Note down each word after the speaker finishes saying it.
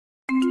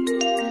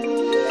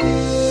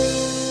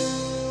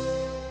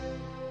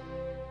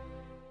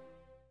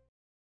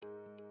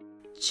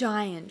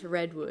Giant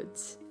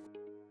redwoods,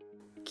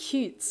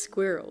 cute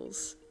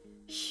squirrels,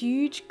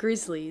 huge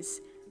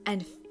grizzlies,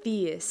 and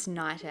fierce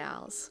night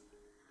owls.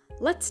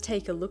 Let's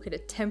take a look at a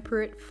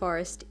temperate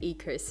forest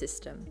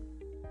ecosystem.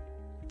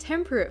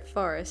 Temperate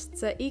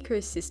forests are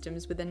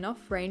ecosystems with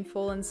enough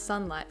rainfall and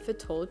sunlight for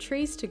tall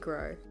trees to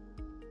grow.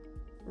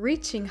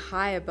 Reaching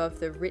high above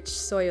the rich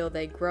soil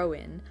they grow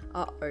in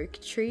are oak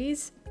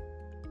trees,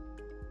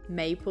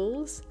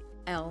 maples,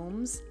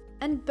 elms,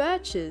 and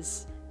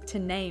birches, to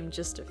name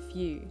just a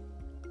few.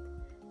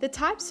 The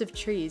types of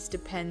trees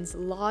depends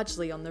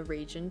largely on the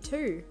region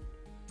too.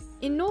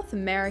 In North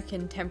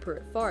American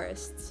temperate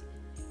forests,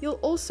 you'll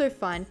also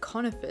find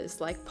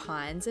conifers like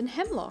pines and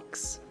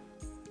hemlocks.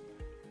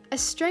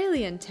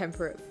 Australian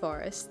temperate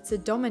forests are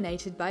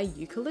dominated by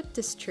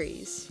eucalyptus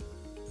trees.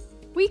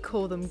 We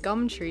call them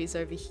gum trees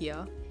over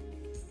here.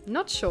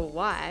 Not sure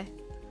why.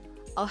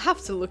 I'll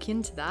have to look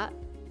into that.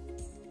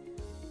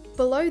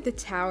 Below the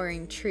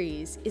towering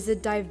trees is a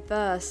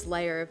diverse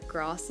layer of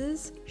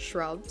grasses,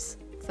 shrubs,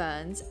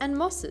 ferns, and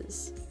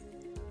mosses.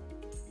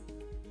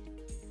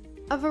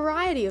 A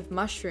variety of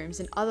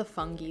mushrooms and other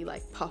fungi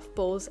like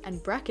puffballs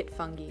and bracket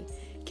fungi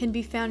can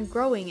be found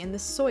growing in the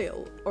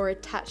soil or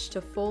attached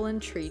to fallen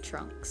tree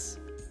trunks.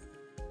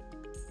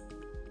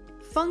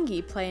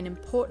 Fungi play an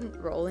important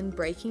role in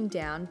breaking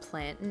down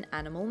plant and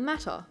animal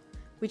matter,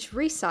 which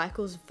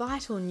recycles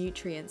vital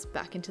nutrients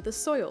back into the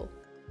soil.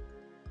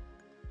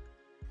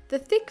 The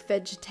thick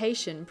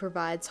vegetation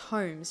provides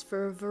homes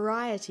for a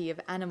variety of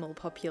animal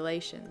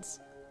populations,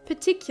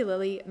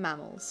 particularly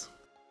mammals.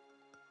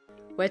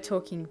 We're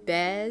talking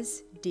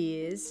bears,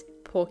 deers,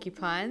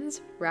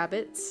 porcupines,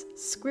 rabbits,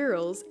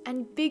 squirrels,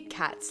 and big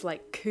cats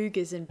like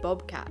cougars and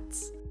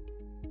bobcats.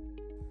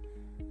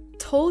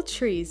 Tall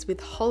trees with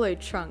hollow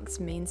trunks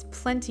means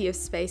plenty of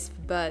space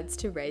for birds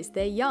to raise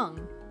their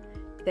young.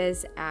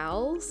 There's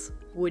owls,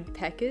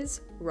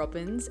 woodpeckers,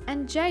 robins,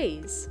 and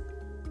jays.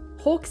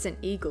 Hawks and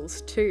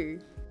eagles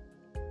too.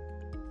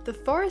 The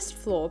forest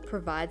floor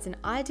provides an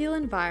ideal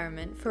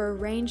environment for a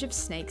range of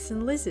snakes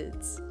and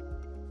lizards,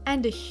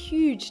 and a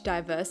huge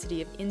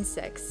diversity of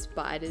insects,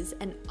 spiders,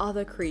 and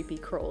other creepy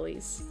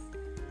crawlies.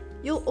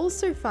 You'll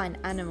also find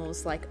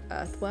animals like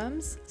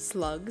earthworms,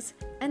 slugs,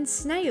 and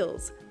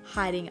snails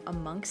hiding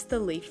amongst the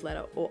leaf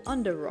litter or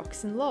under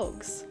rocks and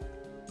logs.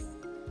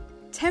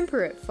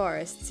 Temperate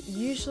forests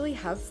usually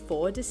have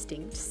 4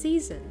 distinct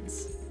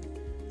seasons: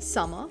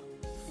 summer,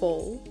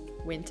 fall,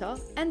 winter,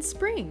 and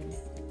spring.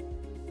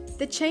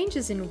 The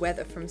changes in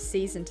weather from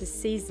season to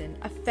season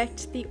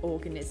affect the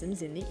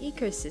organisms in the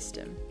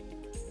ecosystem.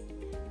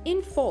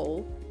 In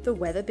fall, the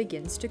weather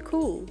begins to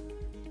cool.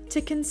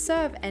 To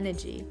conserve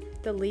energy,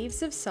 the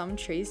leaves of some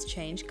trees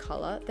change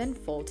colour then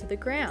fall to the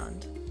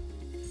ground.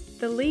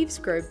 The leaves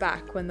grow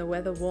back when the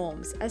weather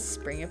warms as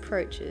spring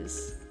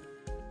approaches.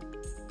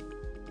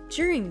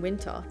 During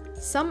winter,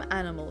 some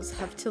animals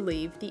have to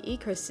leave the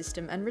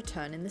ecosystem and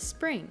return in the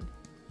spring.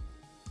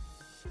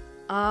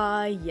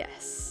 Ah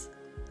yes,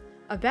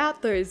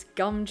 about those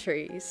gum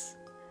trees.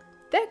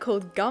 They're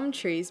called gum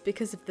trees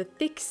because of the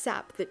thick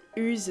sap that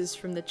oozes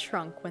from the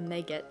trunk when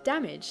they get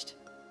damaged.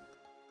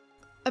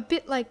 A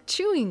bit like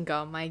chewing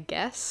gum, I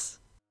guess.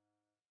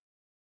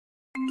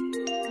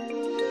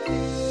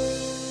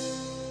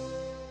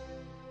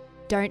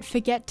 Don't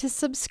forget to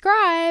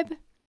subscribe!